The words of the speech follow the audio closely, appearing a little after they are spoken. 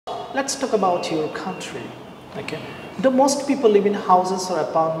let's talk about your country. Okay. Do most people live in houses or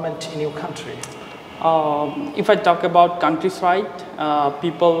apartment in your country? If I talk about countryside,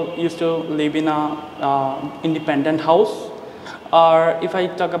 people used to live in a independent house. Or if I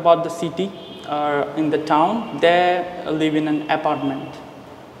talk about the city or in the town, they live in an apartment.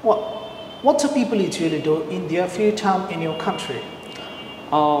 What do people usually do in their free time in your country?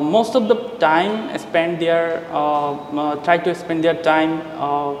 Most of the time try to spend their time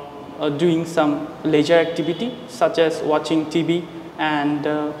doing some leisure activity such as watching TV and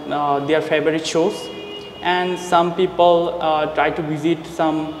their favorite shows, and some people try to visit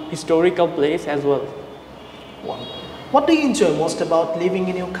some historical place as well. What do you enjoy most about living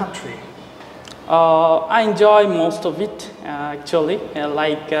in your country? I enjoy most of it actually.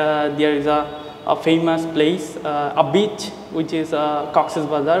 There is a famous place, a beach, which is Cox's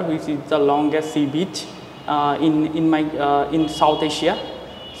Bazar, which is the longest sea beach in South Asia.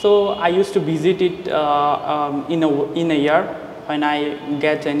 So I used to visit it in a year when I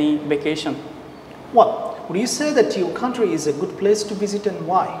get any vacation. Would you say that your country is a good place to visit, and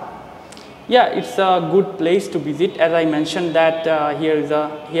why? Yeah, it's a good place to visit. As I mentioned that here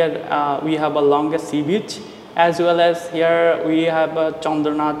we have a longest sea beach, as well as here we have a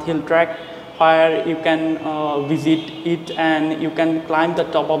Chandranath hill track, where you can visit it and you can climb the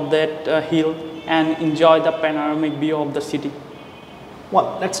top of that hill and enjoy the panoramic view of the city.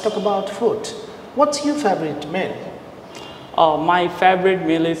 Let's talk about food. What's your favorite meal? My favorite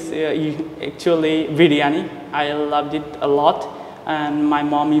meal is actually biryani. I loved it a lot, and my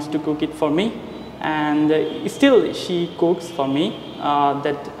mom used to cook it for me, and still she cooks for me.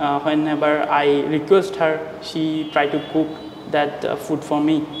 Whenever I request her, she tries to cook that food for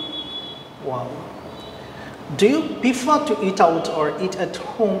me. Wow. Do you prefer to eat out or eat at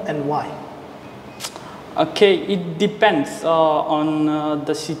home, and why? Okay, it depends on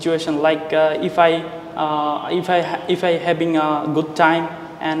the situation. Like if I having a good time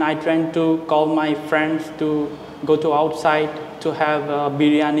and I try to call my friends to go to outside to have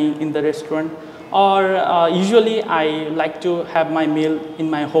biryani in the restaurant, or usually I like to have my meal in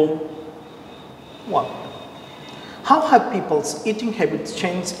my home. How have people's eating habits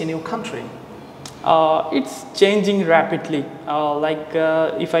changed in your country? It's changing rapidly.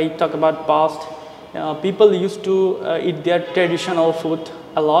 If I talk about past, people used to eat their traditional food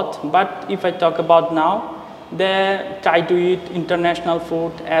a lot, but if I talk about now, they try to eat international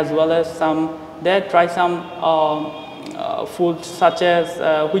food, as well as they try some food such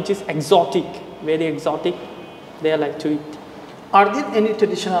as which is exotic, very exotic, they like to eat. Are there any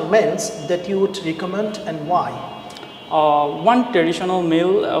traditional meals that you would recommend, and why? One traditional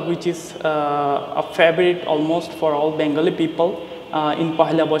meal which is a favorite almost for all Bengali people in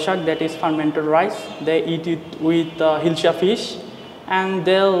𝗨𝗏 Baishakh, that is fermented rice. They eat it with hilsa fish, and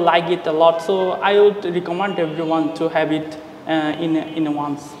they'll like it a lot. So I would recommend everyone to have it in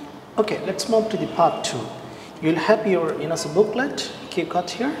once. Okay, let's move to the part 2. You'll have your booklet, 𝐒𝐿TS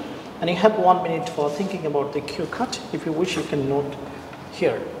here, and you have 1 minute for thinking about the 𝐒𝐿TS. If you wish, you can note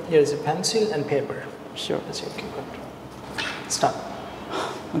here. Here is a pencil and paper. Sure. That's your 𝐒𝐿TS. Start.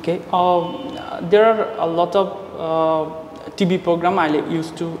 Okay. There are a lot of TV program I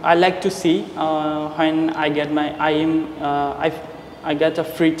like to see when I get I get a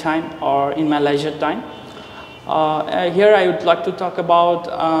free time or in my leisure time. Here I would like to talk about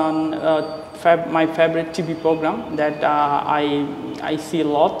my favorite TV program that I see a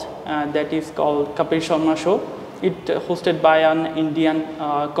lot. That is called Kapil Sharma Show. It hosted by an Indian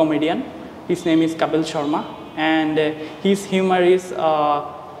comedian. His name is 𝗵𝗵𝗺𝗺, and his humor is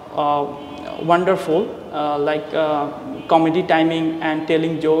wonderful. Comedy timing and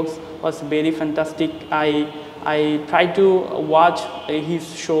telling jokes was very fantastic. I try to watch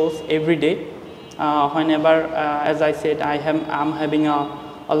his shows every day. Whenever, as I said, I'm having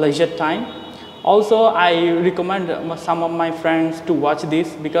a leisure time. Also, I recommend some of my friends to watch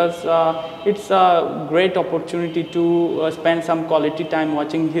this, because it's a great opportunity to spend some quality time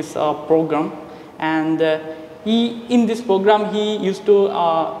watching his program. And in this program, he used to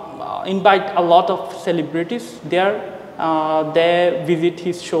invite a lot of celebrities there. They visit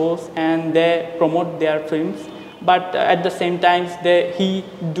his shows and they promote their films. But at the same time, he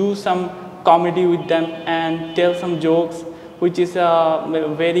do some comedy with them and tell some jokes, which is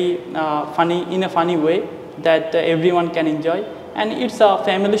very funny, in a funny way that everyone can enjoy. And it's a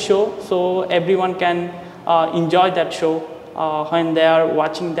family show, so everyone can enjoy that show when they are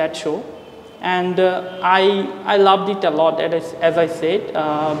watching that show. And I loved it a lot, as I said,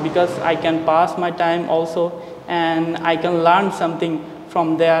 because I can pass my time also, and I can learn something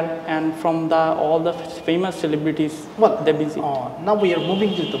from there and from all the famous celebrities they visit. Now we are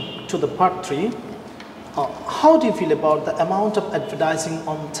moving to the part 3. How do you feel about the amount of advertising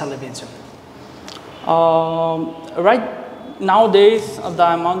on television? Right nowadays,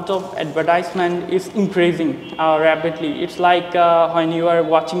 the amount of advertisement is increasing rapidly. It's like when you are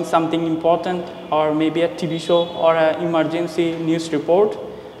watching something important, or maybe a TV show or an emergency news report,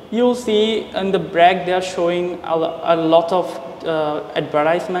 you'll see in the break they are showing a lot of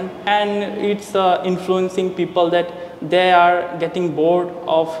advertisement, and it's influencing people that they are getting bored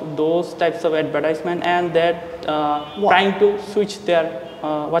of those types of advertisement, and they're trying to switch their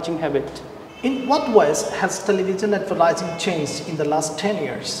watching habit. In what ways has television advertising changed in the last 10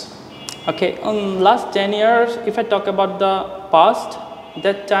 years? Okay, in last 10 years, if I talk about the past,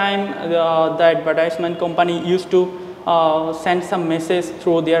 that time the advertisement company used to send some message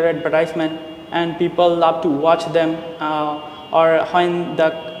through their advertisement, and people love to watch them, or when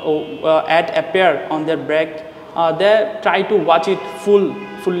the ad appear on their break, they try to watch it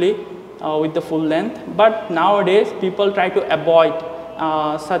fully with the full length. But nowadays people try to avoid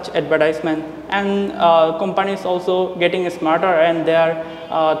such advertisement, and companies also getting smarter, and they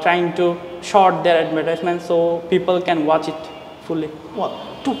are trying to short their advertisement so people can watch it fully. Well,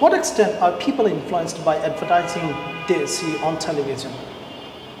 to what extent are people influenced by advertising they see on television?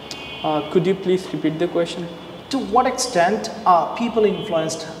 Could you please repeat the question? To what extent are people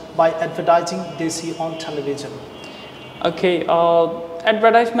influenced by advertising they see on television? Okay,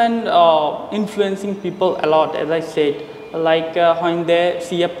 advertisement influencing people a lot, as I said. Like when they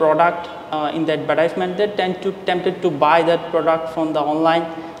see a product in the advertisement, they tend to tempted to buy that product from the online.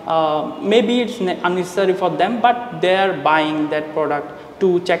 Maybe it's unnecessary for them, but they are buying that product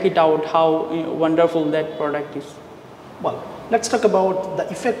to check it out, how wonderful that product is. Well, let's talk about the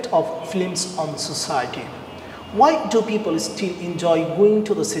effect of films on society. Why do people still enjoy going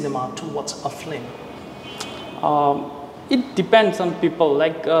to the cinema to watch a film? It depends on people.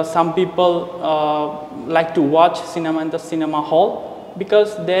 Like some people like to watch cinema in the cinema hall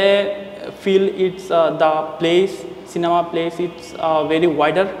because they feel it's cinema place, it's very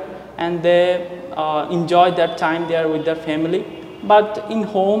wider, and they enjoy that time there with their family. But in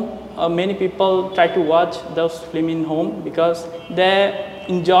home, many people try to watch those film in home because they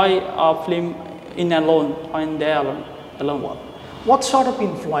enjoy a film alone when they are alone. What sort of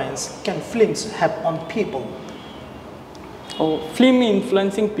influence can films have on people? Film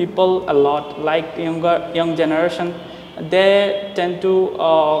influencing people a lot, like young generation. They tend to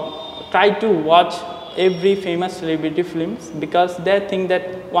try to watch every famous celebrity films because they think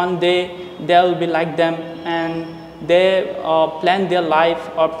that one day they'll be like them, and they plan their life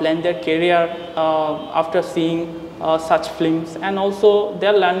or plan their career after seeing such films, and also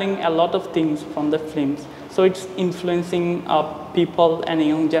they're learning a lot of things from the films. So it's influencing people and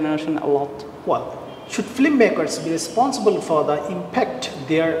young generation a lot. Well, should filmmakers be responsible for the impact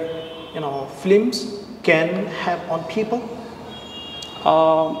their films can have on people?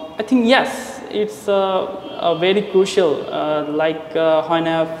 I think yes, it's very crucial. Like when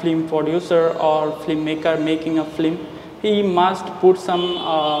a film producer or filmmaker making a film, he must put some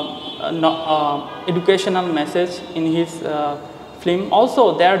educational message in his film.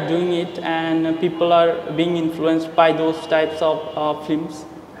 Also, they are doing it, and people are being influenced by those types of films.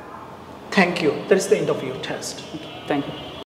 Thank you. That is the end of your test. Thank you.